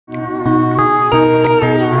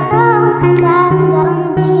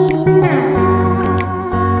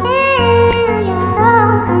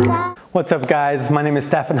What's up guys, my name is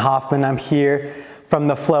Stefan Hoffman. I'm here from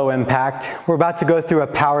the Flow Impact. We're about to go through a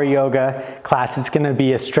power yoga class. It's gonna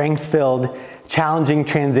be a strength-filled, challenging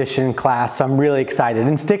transition class, so I'm really excited.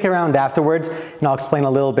 And stick around afterwards and I'll explain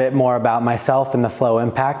a little bit more about myself and the Flow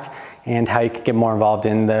Impact and how you can get more involved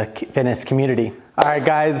in the fitness community. All right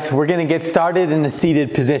guys, we're gonna get started in a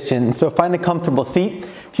seated position. So find a comfortable seat.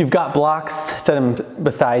 If you've got blocks, set them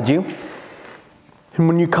beside you. And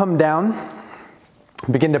when you come down,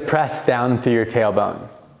 begin to press down through your tailbone.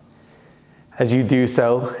 As you do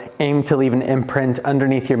so, aim to leave an imprint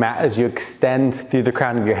underneath your mat as you extend through the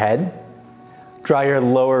crown of your head. Draw your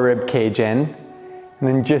lower rib cage in, and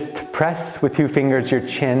then just press with 2 fingers your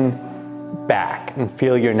chin back and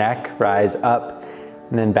feel your neck rise up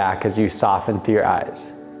and then back as you soften through your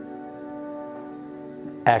eyes.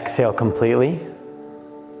 Exhale completely.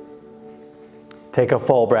 Take a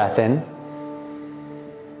full breath in.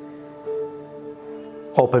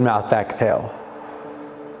 Open mouth exhale.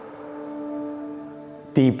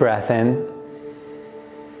 Deep breath in.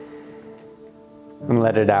 And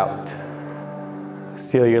let it out.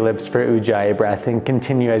 Seal your lips for Ujjayi breath and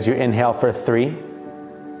continue as you inhale for 3,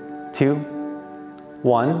 2,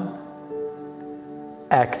 1.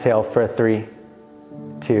 Exhale for 3,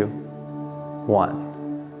 2,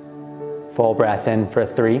 1. Full breath in for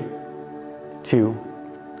 3, 2,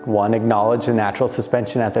 1. Acknowledge the natural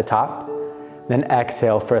suspension at the top. Then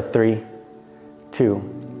exhale for 3, 2,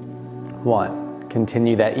 1.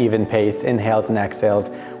 Continue that even pace, inhales and exhales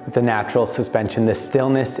with the natural suspension, the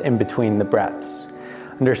stillness in between the breaths.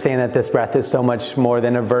 Understand that this breath is so much more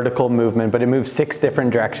than a vertical movement, but it moves 6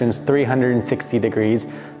 different directions, 360 degrees.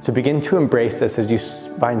 So begin to embrace this as you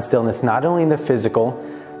find stillness, not only in the physical,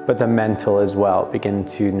 but the mental as well. Begin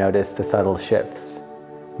to notice the subtle shifts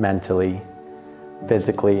mentally,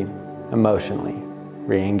 physically, emotionally.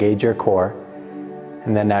 Re-engage your core.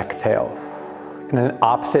 And then exhale. In an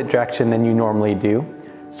opposite direction than you normally do,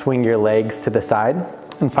 swing your legs to the side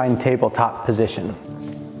and find tabletop position.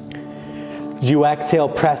 As you exhale,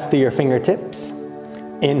 press through your fingertips.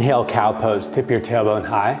 Inhale, cow pose, tip your tailbone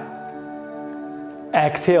high.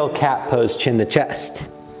 Exhale, cat pose, chin to chest.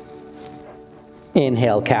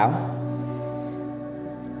 Inhale, cow.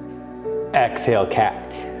 Exhale,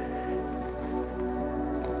 cat.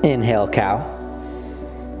 Inhale, cow.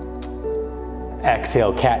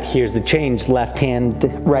 Exhale, cat. Here's the change. Left hand,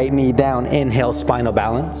 right knee down. Inhale, spinal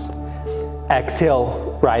balance.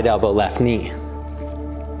 Exhale, right elbow, left knee.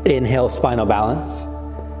 Inhale, spinal balance.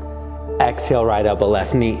 Exhale, right elbow,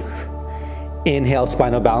 left knee. Inhale,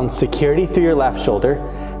 spinal balance, security through your left shoulder.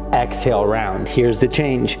 Exhale, round. Here's the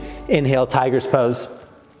change. Inhale, tiger's pose.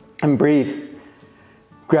 And breathe.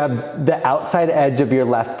 Grab the outside edge of your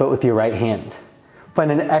left foot with your right hand. Find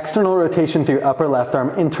an external rotation through your upper left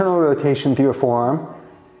arm, internal rotation through your forearm.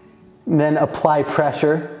 And then apply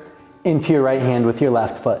pressure into your right hand with your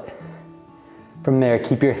left foot. From there,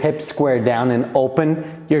 keep your hips squared down and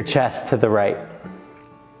open your chest to the right.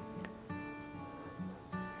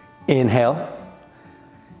 Inhale.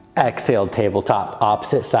 Exhale, tabletop,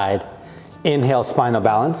 opposite side. Inhale, spinal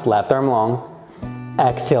balance, left arm long.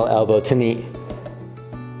 Exhale, elbow to knee.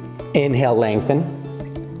 Inhale, lengthen.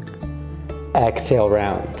 Exhale,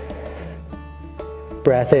 round.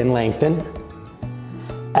 Breath in, lengthen.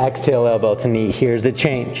 Exhale, elbow to knee. Here's the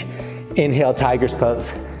change. Inhale, tiger's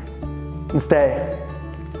pose. And stay.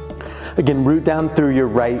 Again, root down through your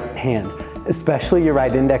right hand, especially your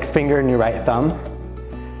right index finger and your right thumb.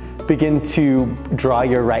 Begin to draw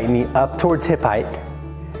your right knee up towards hip height.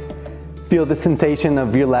 Feel the sensation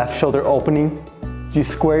of your left shoulder opening as you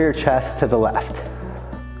square your chest to the left.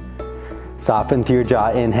 Soften through your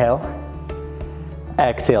jaw, inhale.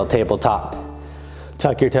 Exhale, tabletop.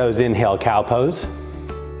 Tuck your toes, inhale, cow pose.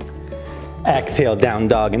 Exhale, down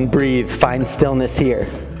dog, and breathe. Find stillness here.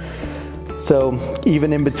 So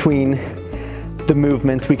even in between the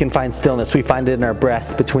movement, we can find stillness. We find it in our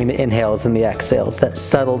breath between the inhales and the exhales, that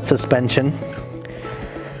subtle suspension.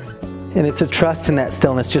 And it's a trust in that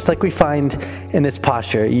stillness, just like we find in this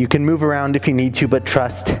posture. You can move around if you need to, but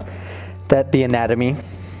trust that the anatomy,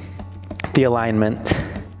 the alignment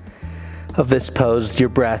of this pose, your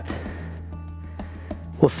breath,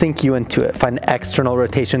 will sink you into it. Find external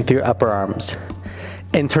rotation through your upper arms,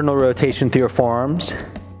 internal rotation through your forearms,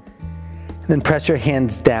 and then press your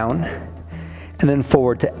hands down and then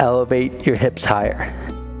forward to elevate your hips higher.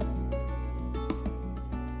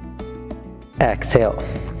 Exhale.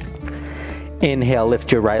 Inhale,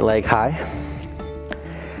 lift your right leg high.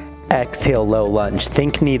 Exhale, low lunge.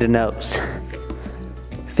 Think knee to nose.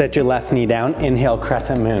 Set your left knee down. Inhale,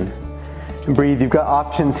 crescent moon. And breathe. You've got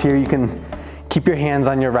options here. You can Keep your hands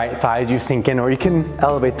on your right thigh as you sink in, or you can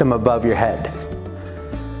elevate them above your head.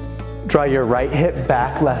 Draw your right hip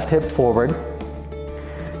back, left hip forward,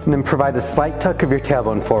 and then provide a slight tuck of your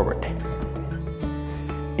tailbone forward.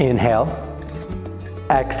 Inhale,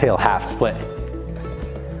 exhale, half split,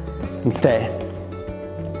 and stay.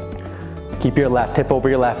 Keep your left hip over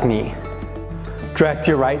your left knee. Direct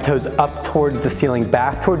your right toes up towards the ceiling,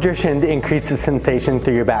 back towards your shin to increase the sensation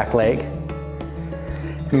through your back leg.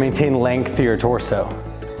 And maintain length through your torso.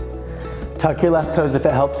 Tuck your left toes if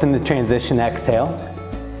it helps in the transition. Exhale.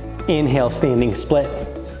 Inhale, standing split.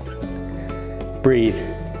 Breathe.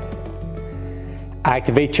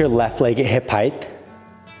 Activate your left leg at hip height.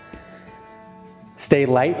 Stay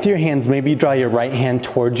light through your hands. Maybe draw your right hand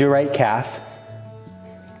towards your right calf.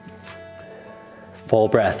 Full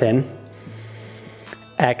breath in.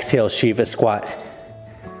 Exhale, Shiva squat.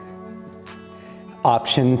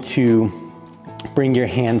 Option to bring your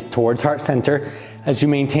hands towards heart center as you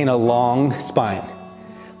maintain a long spine.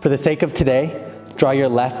 For the sake of today, draw your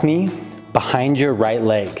left knee behind your right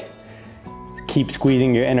leg. Keep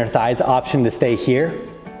squeezing your inner thighs. Option to stay here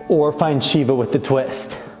or find Shiva with the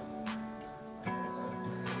twist.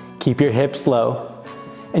 Keep your hips low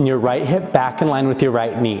and your right hip back in line with your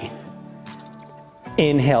right knee.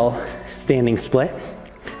 Inhale, standing split.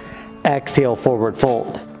 Exhale, forward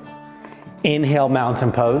fold. Inhale,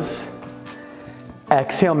 mountain pose.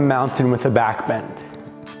 Exhale, mountain with a back bend.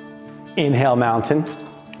 Inhale, mountain.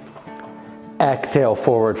 Exhale,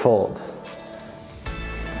 forward fold.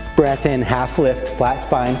 Breath in, half lift, flat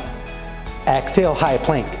spine. Exhale, high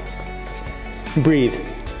plank. Breathe.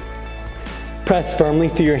 Press firmly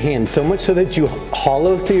through your hands, so much so that you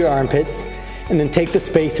hollow through your armpits, and then take the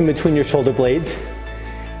space in between your shoulder blades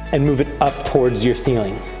and move it up towards your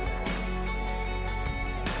ceiling.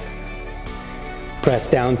 Press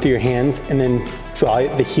down through your hands and then draw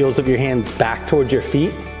the heels of your hands back towards your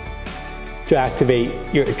feet to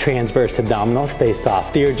activate your transverse abdominal. Stay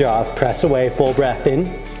soft through your jaw. Press away, full breath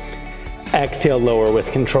in. Exhale, lower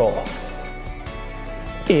with control.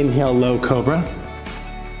 Inhale, low cobra.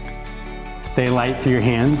 Stay light through your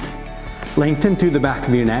hands. Lengthen through the back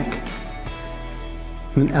of your neck.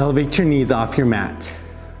 And then elevate your knees off your mat.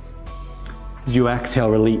 As you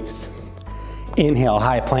exhale, release. Inhale,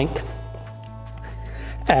 high plank.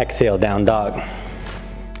 Exhale, down dog.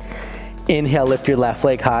 Inhale, lift your left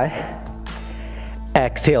leg high.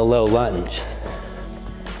 Exhale, low lunge.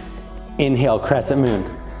 Inhale, crescent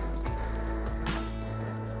moon.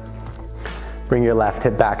 Bring your left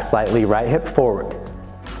hip back slightly, right hip forward.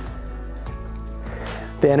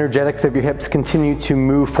 The energetics of your hips continue to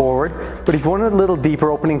move forward, but if you want a little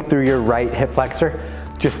deeper opening through your right hip flexor,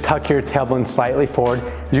 just tuck your tailbone slightly forward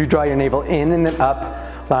as you draw your navel in and then up,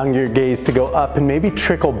 allowing your gaze to go up and maybe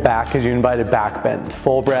trickle back as you invite a back bend.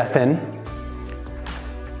 Full breath in.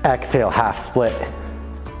 Exhale, half split.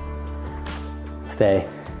 Stay.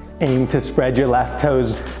 Aim to spread your left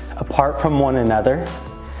toes apart from one another.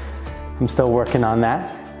 I'm still working on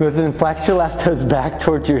that. Then flex your left toes back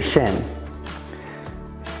towards your shin.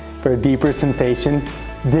 For a deeper sensation,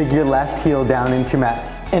 dig your left heel down into your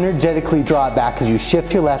mat. Energetically draw it back as you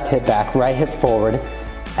shift your left hip back, right hip forward.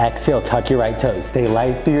 Exhale, tuck your right toes. Stay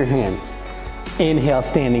light through your hands. Inhale,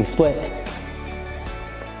 standing split.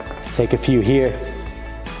 Take a few here.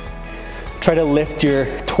 Try to lift your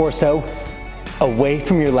torso away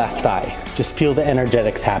from your left thigh. Just feel the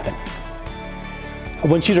energetics happen. I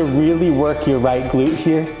want you to really work your right glute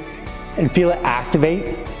here and feel it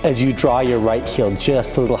activate as you draw your right heel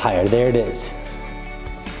just a little higher. There it is.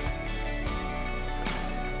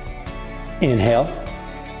 Inhale.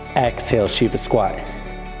 Exhale, Shiva squat.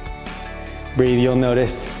 Breathe, you'll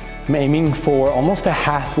notice I'm aiming for almost a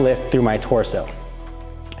half lift through my torso.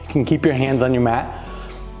 You can keep your hands on your mat,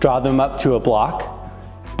 draw them up to a block,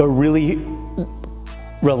 but really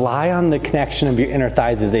rely on the connection of your inner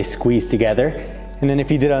thighs as they squeeze together. And then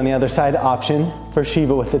if you did on the other side, option for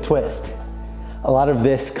Shiva with the twist. A lot of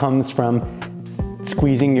this comes from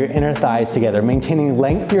squeezing your inner thighs together, maintaining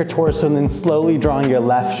length for your torso, and then slowly drawing your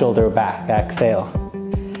left shoulder back. Exhale.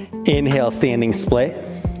 Inhale, standing split.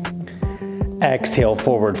 Exhale,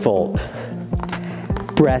 forward fold.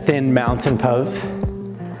 Breath in, mountain pose.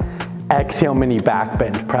 Exhale, mini back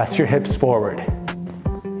bend. Press your hips forward.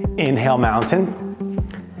 Inhale, mountain.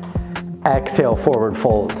 Exhale, forward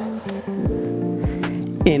fold.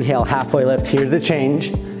 Inhale, halfway lift. Here's the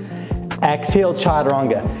change. Exhale,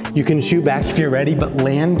 chaturanga. You can shoot back if you're ready, but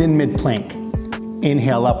land in mid plank.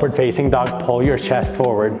 Inhale, upward facing dog. Pull your chest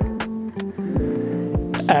forward.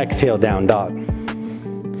 Exhale, down dog.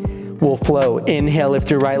 We'll flow. Inhale,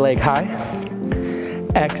 lift your right leg high.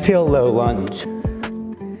 Exhale, low lunge.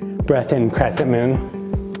 Breath in, crescent moon.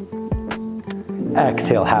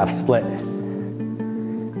 Exhale, half split.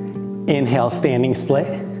 Inhale, standing split.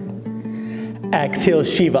 Exhale,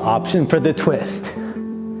 Shiva, option for the twist.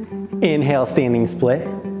 Inhale, standing split.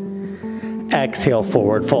 Exhale,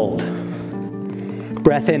 forward fold.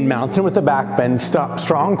 Breath in, mountain with the back bend,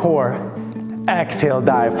 strong core. Exhale,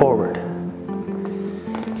 dive forward.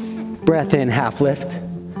 Breath in, half lift.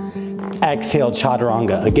 Exhale,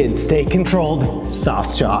 chaturanga. Again, stay controlled,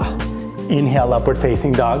 soft jaw. Inhale, upward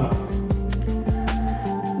facing dog.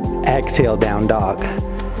 Exhale, down dog.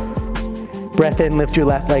 Breath in, lift your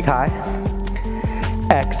left leg high.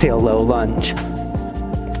 Exhale, low lunge.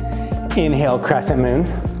 Inhale, crescent moon.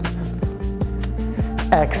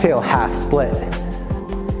 Exhale, half split.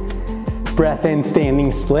 Breath in,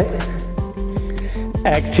 standing split.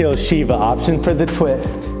 Exhale, Shiva, option for the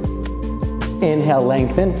twist. Inhale,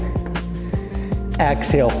 lengthen.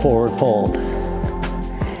 Exhale, forward fold.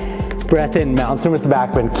 Breath in, mountain with the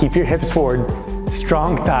back bend. Keep your hips forward,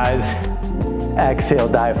 strong thighs. Exhale,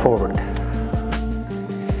 dive forward.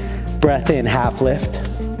 Breath in, half lift.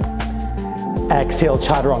 Exhale,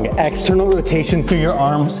 chaturanga. External rotation through your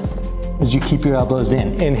arms as you keep your elbows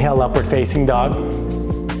in. Inhale, upward facing dog.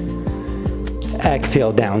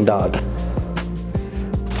 Exhale, down dog.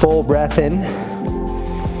 Full breath in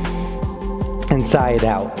and sigh it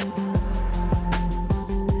out.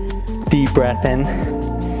 Deep breath in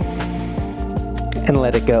and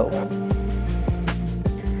let it go.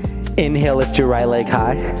 Inhale, lift your right leg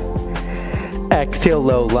high. Exhale,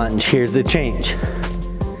 low lunge. Here's the change.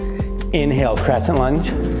 Inhale, crescent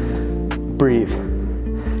lunge. Breathe.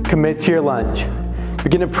 Commit to your lunge.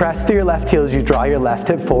 Begin to press through your left heel as you draw your left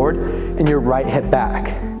hip forward and your right hip back.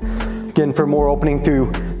 Again, for more opening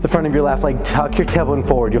through the front of your left leg, tuck your tailbone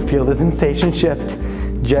forward. You'll feel the sensation shift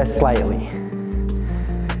just slightly.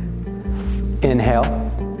 Inhale.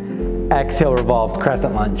 Exhale, revolved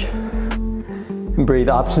crescent lunge. And breathe.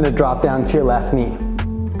 Option to drop down to your left knee.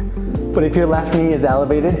 But if your left knee is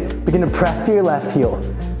elevated, begin to press through your left heel.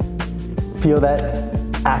 Feel that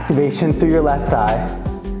activation through your left thigh.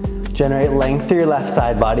 Generate length through your left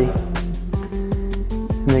side body.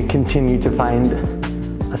 And then continue to find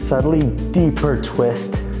a subtly deeper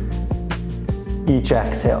twist each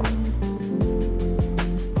exhale.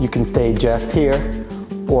 You can stay just here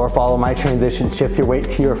or follow my transition. Shift your weight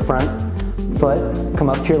to your front foot. Come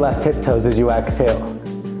up to your left hip toes as you exhale.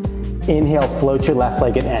 Inhale, float your left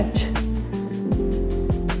leg an inch.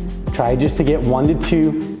 Try just to get 1 to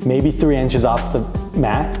 2, maybe 3 inches off the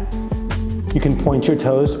mat. You can point your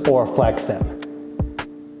toes or flex them.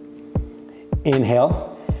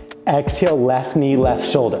 Inhale. Exhale, left knee, left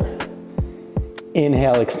shoulder.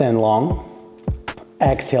 Inhale, extend long.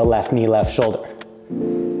 Exhale, left knee, left shoulder.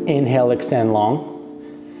 Inhale, extend long.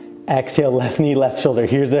 Exhale, left knee, left shoulder.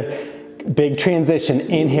 Here's a big transition.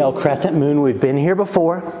 Inhale, crescent moon. We've been here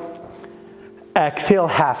before. Exhale,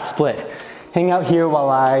 half split. Hang out here while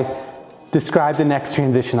I describe the next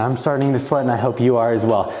transition. I'm starting to sweat and I hope you are as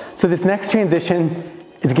well. So this next transition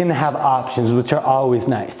is gonna have options, which are always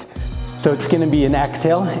nice. So it's gonna be an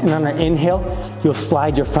exhale, and on our inhale, you'll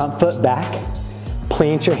slide your front foot back,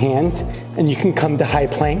 plant your hands, and you can come to high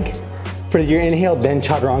plank. For your inhale, then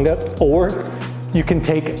chaturanga, or you can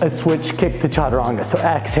take a switch kick to chaturanga. So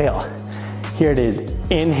exhale, here it is.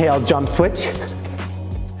 Inhale, jump switch.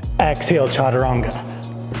 Exhale, chaturanga.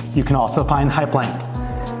 You can also find high plank.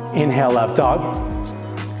 Inhale, up dog.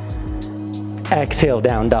 Exhale,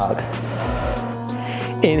 down dog.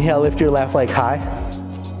 Inhale, lift your left leg high.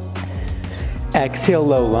 Exhale,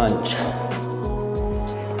 low lunge.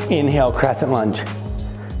 Inhale, crescent lunge.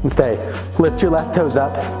 And stay. Lift your left toes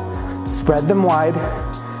up. Spread them wide.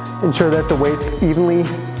 Ensure that the weight's evenly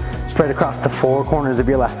spread across the 4 corners of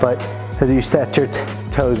your left foot as you set your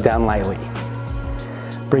toes down lightly.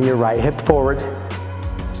 Bring your right hip forward.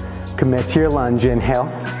 Commit to your lunge. Inhale.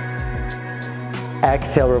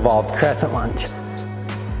 Exhale, revolved crescent lunge.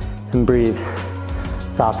 And breathe.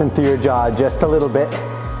 Soften through your jaw just a little bit.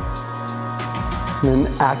 And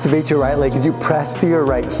then activate your right leg as you press through your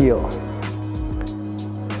right heel.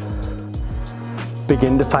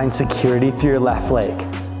 Begin to find security through your left leg.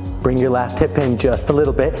 Bring your left hip in just a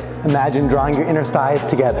little bit. Imagine drawing your inner thighs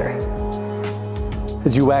together.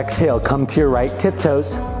 As you exhale, come to your right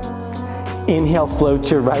tiptoes. Inhale,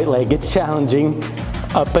 float your right leg. It's challenging.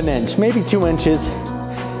 Up an inch, maybe 2 inches.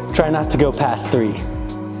 Try not to go past 3.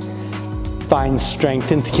 Find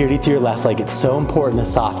strength and security through your left leg. It's so important, a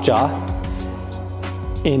soft jaw.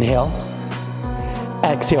 Inhale.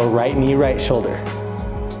 Exhale, right knee, right shoulder.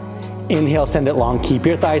 Inhale, send it long. Keep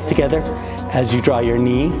your thighs together as you draw your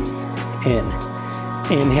knee in.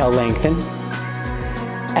 Inhale, lengthen.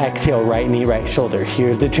 Exhale, right knee, right shoulder.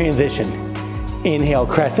 Here's the transition. Inhale,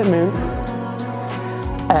 crescent moon.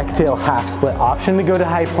 Exhale, half split. Option to go to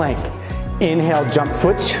high plank. Inhale, jump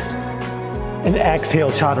switch. And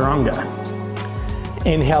exhale, chaturanga.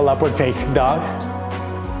 Inhale, upward facing dog.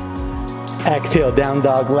 Exhale, down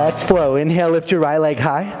dog. Let's flow. Inhale, lift your right leg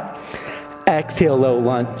high. Exhale, low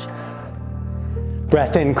lunge.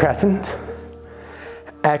 Breath in, crescent.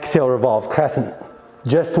 Exhale, revolve, crescent.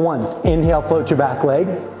 Just once. Inhale, float your back leg.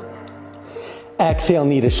 Exhale,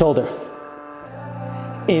 knee to shoulder.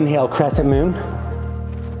 Inhale, crescent moon.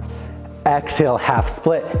 Exhale, half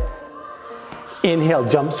split. Inhale,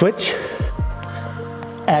 jump switch.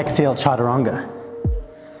 Exhale, chaturanga.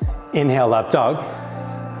 Inhale, up dog.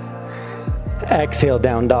 Exhale,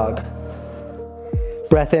 down dog.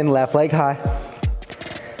 Breath in, left leg high.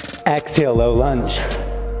 Exhale, low lunge.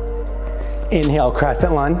 Inhale,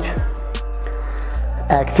 crescent lunge.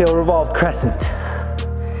 Exhale, revolve, crescent.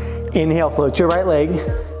 Inhale, float your right leg.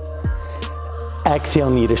 Exhale,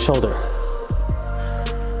 knee to shoulder.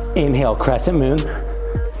 Inhale, crescent moon.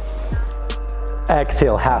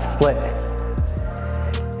 Exhale, half split.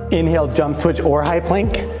 Inhale, jump switch or high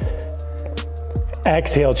plank.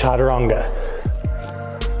 Exhale, chaturanga.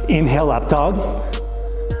 Inhale, up dog.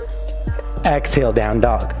 Exhale, down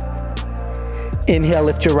dog. Inhale,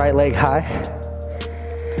 lift your right leg high.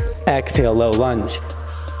 Exhale, low lunge.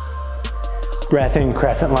 Breath in,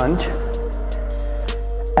 crescent lunge.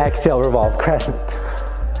 Exhale, revolve, crescent.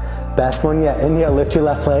 Best one yet. Inhale, lift your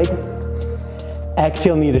left leg.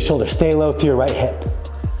 Exhale, knee to shoulder. Stay low through your right hip.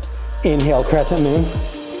 Inhale, crescent moon.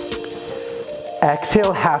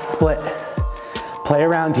 Exhale, half split. Play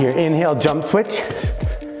around here. Inhale, jump switch.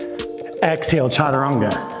 Exhale,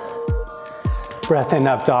 chaturanga. Breath in,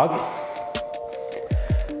 up dog.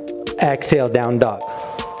 Exhale, down dog.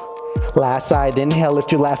 Last side, inhale,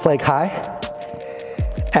 lift your left leg high.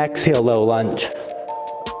 Exhale, low lunge.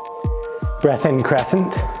 Breath in,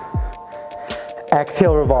 crescent.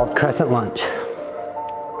 Exhale, revolve, crescent lunge.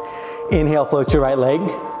 Inhale, float your right leg.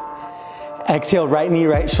 Exhale, right knee,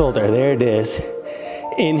 right shoulder. There it is.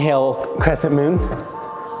 Inhale, crescent moon.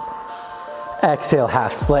 Exhale,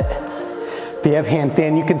 half split. If you have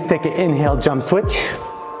handstand, you can stick it. Inhale, jump switch.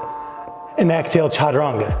 And exhale,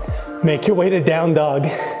 chaturanga. Make your way to down dog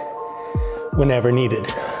whenever needed.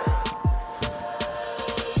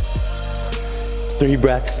 3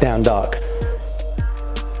 breaths, down dog.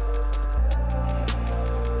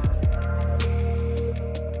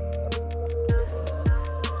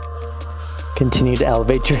 Continue to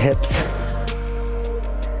elevate your hips.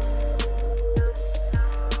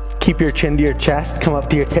 Keep your chin to your chest, come up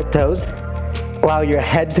to your tiptoes. Allow your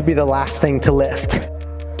head to be the last thing to lift.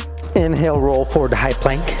 Inhale, roll forward to high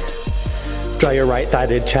plank. Draw your right thigh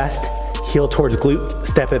to chest, heel towards glute,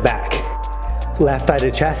 step it back. Left thigh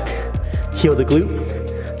to chest, heel to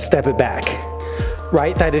glute, step it back.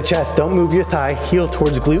 Right thigh to chest, don't move your thigh, heel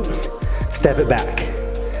towards glute, step it back.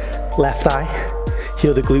 Left thigh,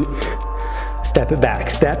 heel to glute, step it back.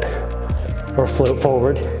 Step or float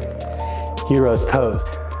forward, hero's pose.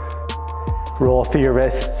 Roll through your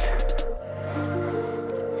wrists.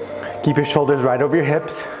 Keep your shoulders right over your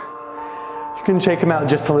hips. You can shake them out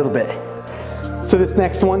just a little bit. So this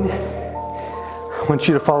next one, I want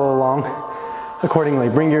you to follow along accordingly.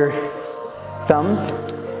 Bring your thumbs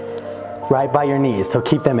right by your knees, so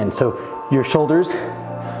keep them in. So your shoulders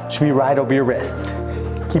should be right over your wrists.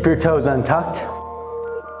 Keep your toes untucked.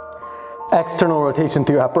 External rotation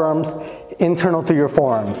through your upper arms, internal through your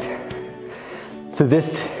forearms. So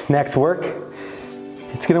this next work,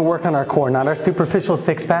 it's gonna work on our core, not our superficial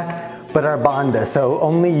six-pack, but our bandha. So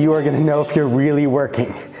only you are gonna know if you're really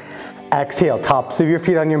working. Exhale, tops of your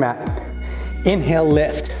feet on your mat. Inhale,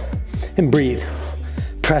 lift, and breathe.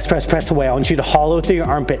 Press, press, press away. I want you to hollow through your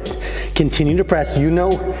armpits. Continue to press. You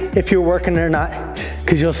know if you're working or not,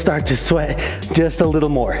 because you'll start to sweat just a little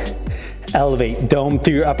more. Elevate, dome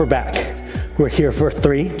through your upper back. We're here for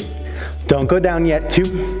 3. Don't go down yet. 2,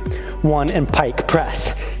 1, and pike,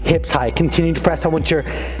 press. Hips high, continue to press. I want your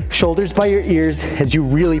shoulders by your ears as you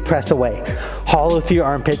really press away. Hollow through your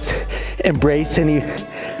armpits. Embrace any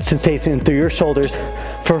sensation through your shoulders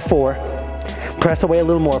for 4. Press away a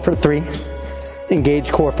little more for 3.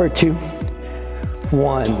 Engage core for 2,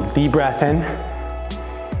 1. Deep breath in.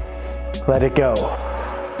 Let it go.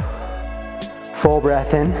 Full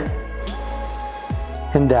breath in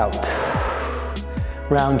and out.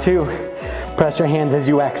 Round 2. Press your hands as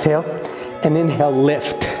you exhale and inhale,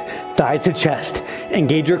 lift. Thighs to chest.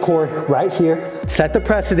 Engage your core right here. Set the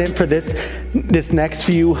precedent for this next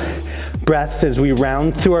few breaths as we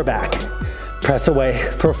round through our back. Press away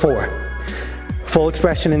for 4. Full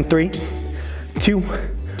expression in 3, 2,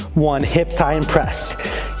 1, hips high and press.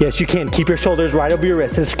 Yes, you can. Keep your shoulders right over your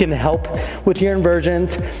wrists. This is gonna help with your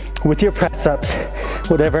inversions, with your press ups,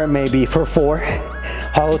 whatever it may be. For 4,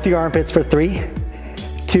 hollow through your armpits for 3,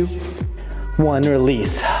 2, 1,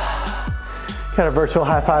 release. Got a virtual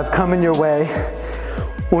high five coming your way.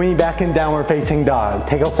 When you back in downward facing dog,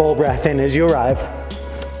 take a full breath in as you arrive.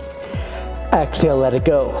 Exhale, let it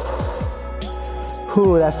go.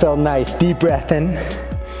 Ooh, that felt nice. Deep breath in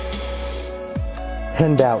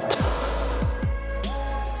and out.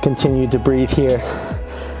 Continue to breathe here.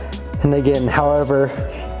 And again, however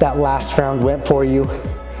that last round went for you,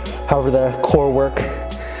 however the core work,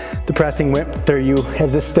 the pressing went through you,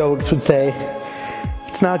 as the Stoics would say,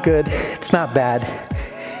 it's not good, it's not bad,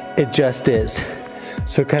 it just is.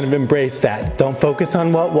 So kind of embrace that. Don't focus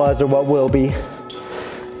on what was or what will be,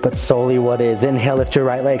 but solely what is. Inhale, lift your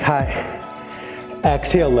right leg high.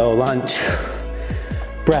 Exhale, low lunge.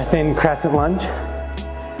 Breath in, crescent lunge.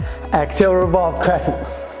 Exhale, revolve crescent.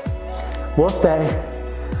 We'll stay.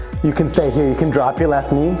 You can stay here. You can drop your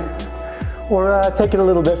left knee or take it a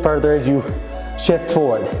little bit further as you shift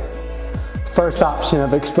forward. First option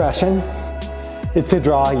of expression is to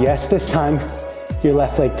draw, yes, this time, your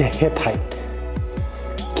left leg to hip height.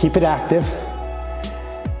 Keep it active.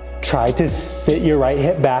 Try to sit your right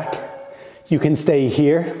hip back. You can stay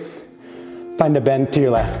here. Find a bend to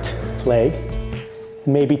your left leg.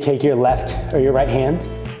 Maybe take your left or your right hand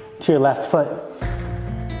to your left foot.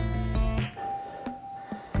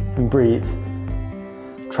 And breathe.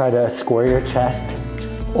 Try to square your chest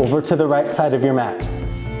over to the right side of your mat.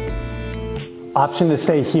 Option to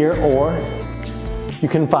stay here, or you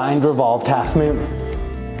can find revolved half moon.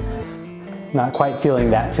 Not quite feeling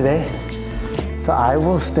that today, so I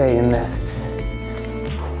will stay in this.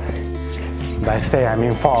 By stay, I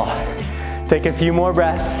mean fall. Take a few more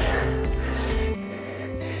breaths.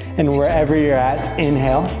 And wherever you're at,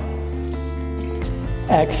 inhale.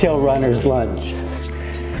 Exhale, runner's lunge.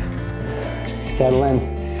 Settle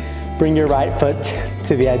in. Bring your right foot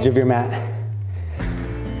to the edge of your mat.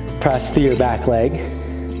 Press through your back leg.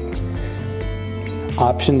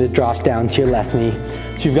 Option to drop down to your left knee.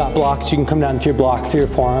 If you've got blocks, you can come down to your blocks or your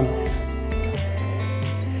forearm.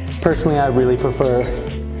 Personally, I really prefer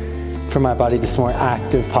for my body this more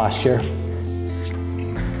active posture.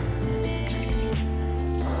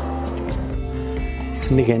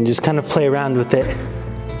 And again, just kind of play around with it.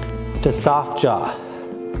 The soft jaw.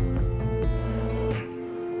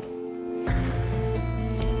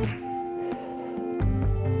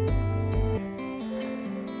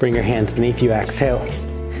 Bring your hands beneath you, exhale.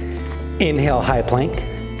 Inhale, high plank.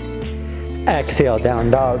 Exhale, down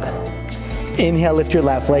dog. Inhale, lift your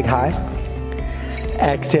left leg high.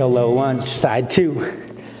 Exhale, low lunge, side 2.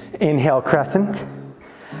 Inhale, crescent.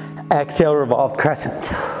 Exhale, revolved crescent.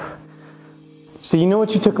 So you know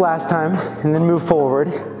what you took last time, and then move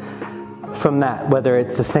forward from that, whether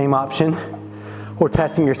it's the same option or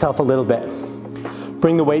testing yourself a little bit.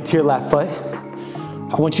 Bring the weight to your left foot.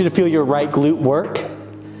 I want you to feel your right glute work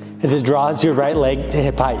as it draws your right leg to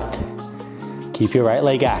hip height. Keep your right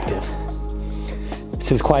leg active.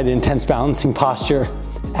 This is quite an intense balancing posture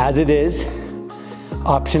as it is.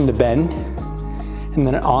 Option to bend. And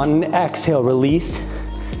then on exhale, release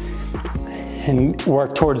and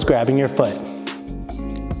work towards grabbing your foot.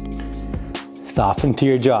 Soften through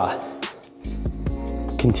your jaw.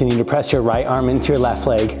 Continue to press your right arm into your left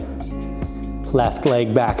leg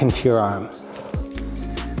back into your arm.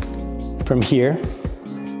 From here,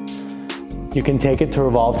 you can take it to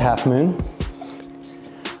revolved half moon.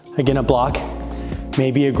 Again, a block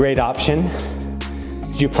may be a great option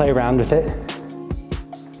as you play around with it.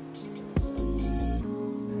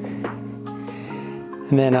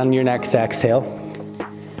 And then on your next exhale,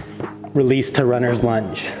 release to runner's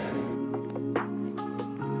lunge.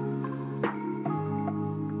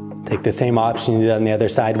 Take the same option you did on the other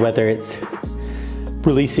side, whether it's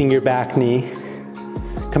releasing your back knee,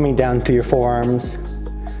 coming down through your forearms,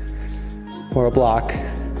 or a block,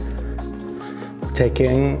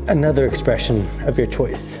 taking another expression of your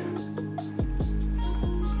choice.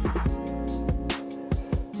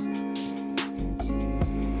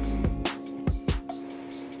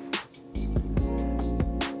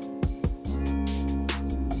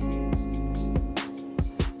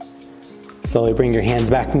 Slowly bring your hands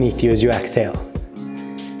back beneath you as you exhale.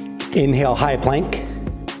 Inhale, high plank.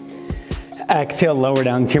 Exhale, lower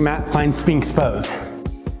down to your mat, find Sphinx pose.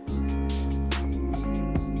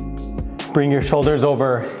 Bring your shoulders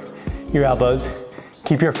over your elbows.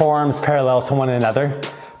 Keep your forearms parallel to one another.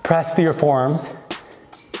 Press through your forearms.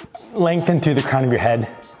 Lengthen through the crown of your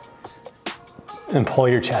head. And pull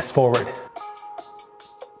your chest forward.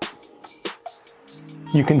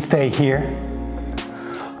 You can stay here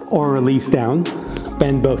or release down.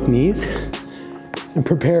 Bend both knees and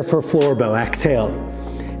prepare for floor bow. Exhale,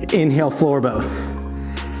 inhale, floor bow,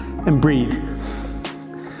 and breathe.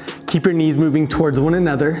 Keep your knees moving towards one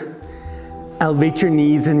another. Elevate your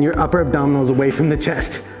knees and your upper abdominals away from the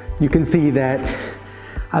chest. You can see that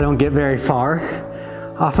I don't get very far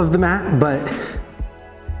off of the mat, but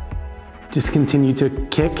just continue to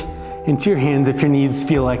kick into your hands if your knees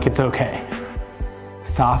feel like it's okay.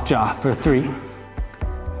 Soft jaw for 3,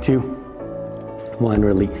 2, 1,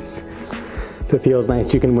 release. If it feels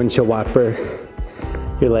nice, you can windshield wiper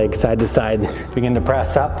your legs side to side. Begin to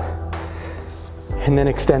press up and then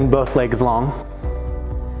extend both legs long.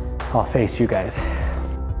 I'll face you guys.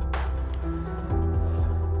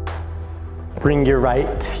 Bring your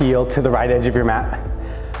right heel to the right edge of your mat.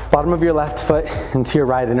 Bottom of your left foot into your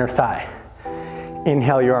right inner thigh.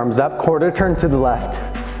 Inhale your arms up, quarter turn to the left.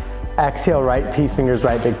 Exhale, right peace fingers,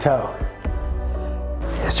 right big toe.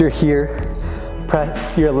 As you're here,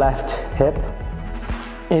 press your left hip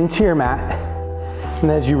into your mat. And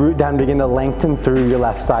as you root down, begin to lengthen through your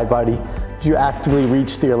left side body as you actively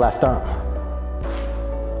reach through your left arm.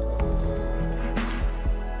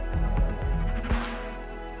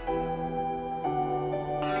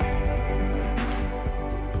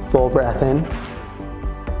 Full breath in.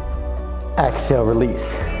 Exhale,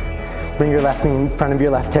 release. Bring your left knee in front of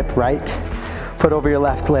your left hip, right foot over your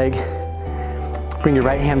left leg. Bring your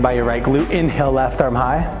right hand by your right glute. Inhale, left arm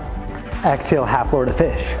high. Exhale, half floor to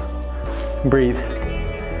fish. Breathe.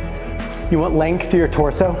 You want length through your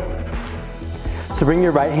torso. So bring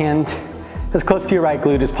your right hand as close to your right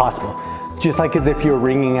glute as possible. Just like as if you're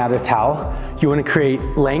wringing out a towel, you want to create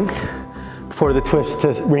length before the twist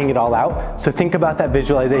to wring it all out. So think about that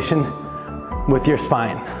visualization with your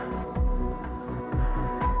spine.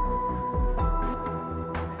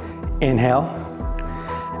 Inhale,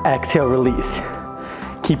 exhale, release.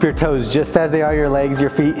 Keep your toes just as they are, your legs, your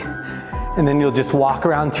feet, and then you'll just walk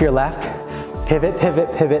around to your left. Pivot,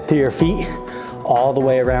 pivot, pivot through your feet, all the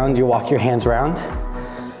way around. You walk your hands around.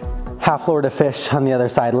 Half floor to fish on the other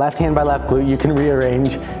side. Left hand by left glute. You can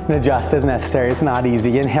rearrange and adjust as necessary. It's not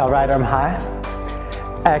easy. Inhale, right arm high.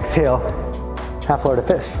 Exhale, half floor to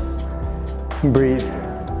fish. Breathe.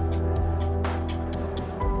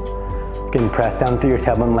 Again, press down through your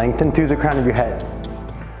tailbone, lengthen through the crown of your head.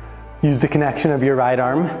 Use the connection of your right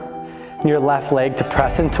arm and your left leg to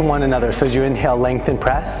press into one another. So as you inhale, lengthen,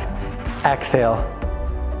 press. Exhale,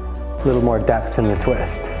 a little more depth in the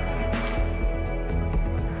twist.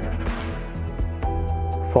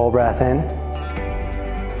 Full breath in.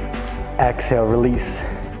 Exhale, release.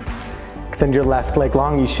 Extend your left leg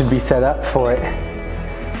long. You should be set up for it.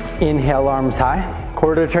 Inhale, arms high.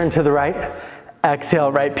 Quarter turn to the right.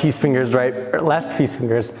 Exhale, right peace fingers, left peace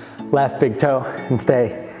fingers, left big toe, and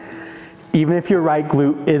stay. Even if your right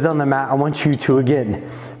glute is on the mat, I want you to, again,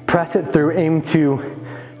 press it through, aim to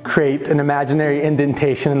create an imaginary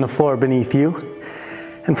indentation in the floor beneath you.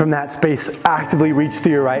 And from that space, actively reach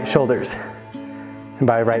through your right shoulders. And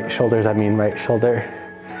by right shoulders, I mean right shoulder,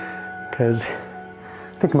 because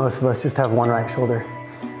I think most of us just have one right shoulder.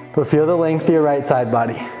 But feel the length of your right side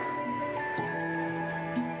body.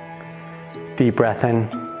 Deep breath in,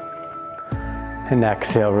 and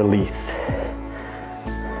exhale, release.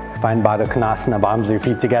 Find Baddha Konasana, palms of your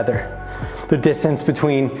feet together. The distance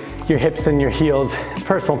between your hips and your heels is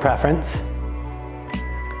personal preference.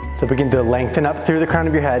 So begin to lengthen up through the crown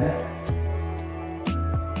of your head,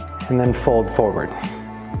 and then fold forward.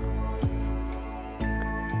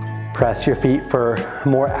 Press your feet for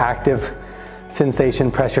more active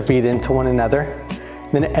sensation. Press your feet into one another.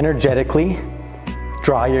 Then energetically,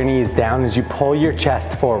 draw your knees down as you pull your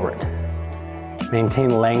chest forward. Maintain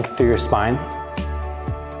length through your spine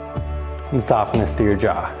and softness through your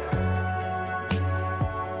jaw.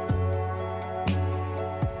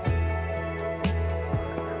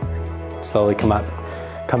 Slowly come up,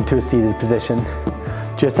 come to a seated position.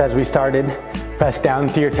 Just as we started, press down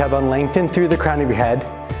through your tailbone, lengthen through the crown of your head.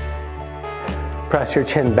 Press your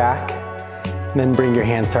chin back, and then bring your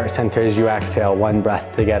hands to heart center as you exhale, one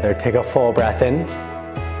breath together. Take a full breath in.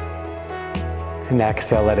 And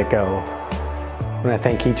exhale, let it go. I want to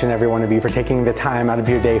thank each and every one of you for taking the time out of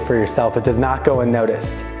your day for yourself. It does not go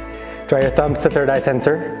unnoticed. Draw your thumbs to third eye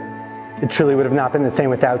center. It truly would have not been the same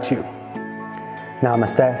without you.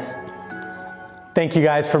 Namaste. Thank you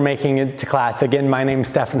guys for making it to class. Again, my name's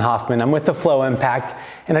Stefan Hoffman. I'm with the Flow Impact,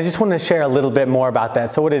 and I just want to share a little bit more about that.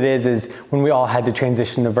 So what it is when we all had to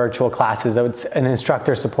transition to virtual classes, it's an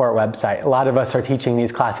instructor support website. A lot of us are teaching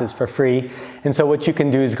these classes for free, and so what you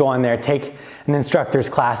can do is go on there, take an instructor's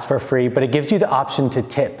class for free, but it gives you the option to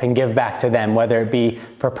tip and give back to them, whether it be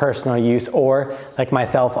for personal use or, like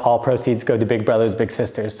myself, all proceeds go to Big Brothers Big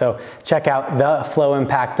Sisters. So check out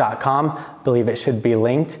theflowimpact.com. I believe it should be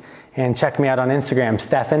linked. And check me out on Instagram,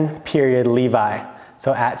 Stefan_Levi.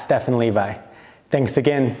 So @Stefan Levi. Thanks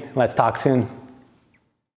again. Let's talk soon.